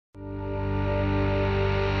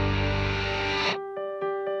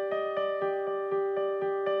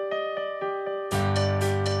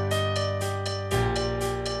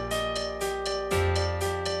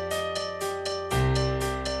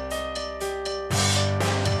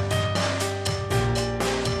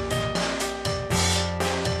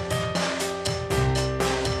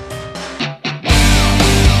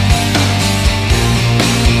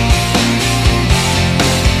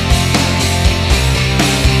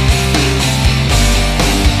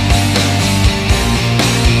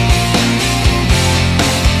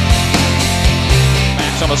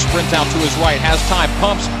sprint out to his right, has time,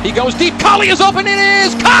 pumps, he goes deep, Collie is open, it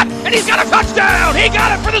is caught, and he's got a touchdown! He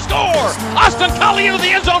got it for the score! Austin Collie into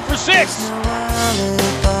the end zone for 6.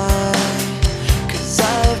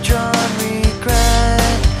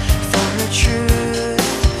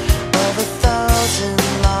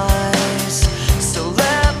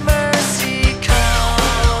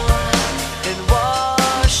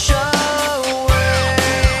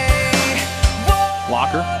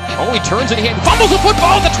 Oh, he turns and he fumbles the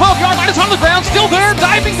football at the 12-yard line. It's on the ground, still there,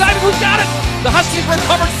 diving, who's got it? The Huskies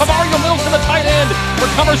recovered. Cavario Mills to the tight end.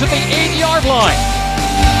 Recovers at the 8-yard line.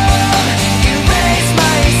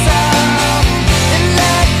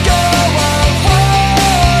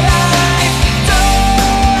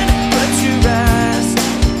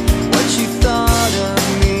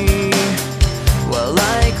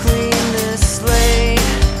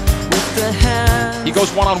 He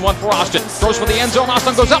goes one-on-one for Austin. Throws for the end zone.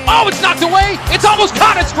 Austin goes up. Oh, it's knocked away. It's almost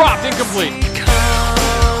caught. It's dropped. Incomplete.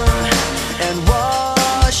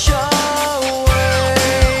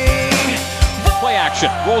 Play action.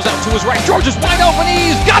 Rolls out to his right. George is wide open.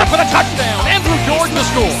 He's got it for the touchdown. Andrew George to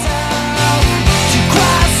score.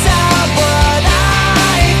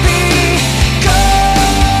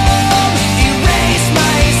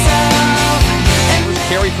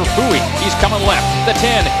 Carry for Fui. He's coming left. The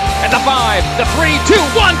 10. And the 5, the 3, 2,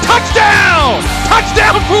 1, touchdown!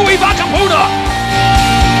 Touchdown, Fui Vakapuna!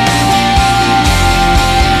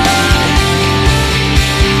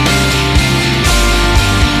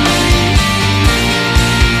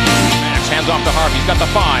 Max hands off to Harvey. He's got the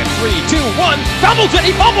 5, 3, 2, 1, fumbles it,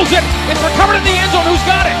 he fumbles it! It's recovered in the end zone. Who's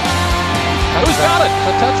got it? Who's got it?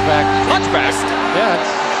 A touchback. Touchback? Yeah,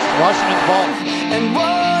 it's Washington's ball. And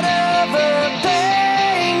whatever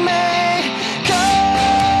pain may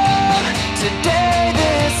come, today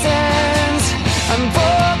this ends. I'm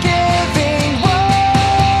forgiving what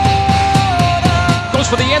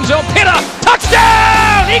goes for the end zone. Pitta!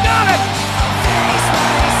 Touchdown! He got it!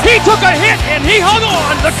 He took a hit and he hung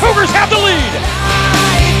on. The Cougars have the lead.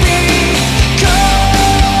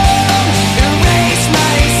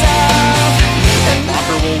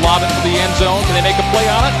 Walker will lob it to the end zone. Can they make a play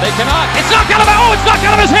on it? They cannot. It's knocked out of it's knocked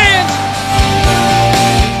out of his hands.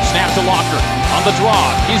 Snap to Locker on the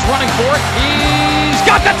draw. He's running for it. He's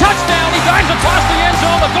got the touchdown. He dives across the end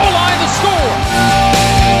zone. The goal line, the score.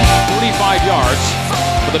 45 yards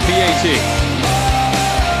for the PAT.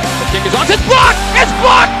 The kick is on. It's blocked. It's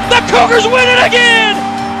blocked. The Cougars win it again.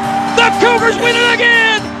 The Cougars win it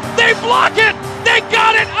again. They block it. They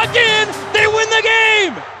got it again.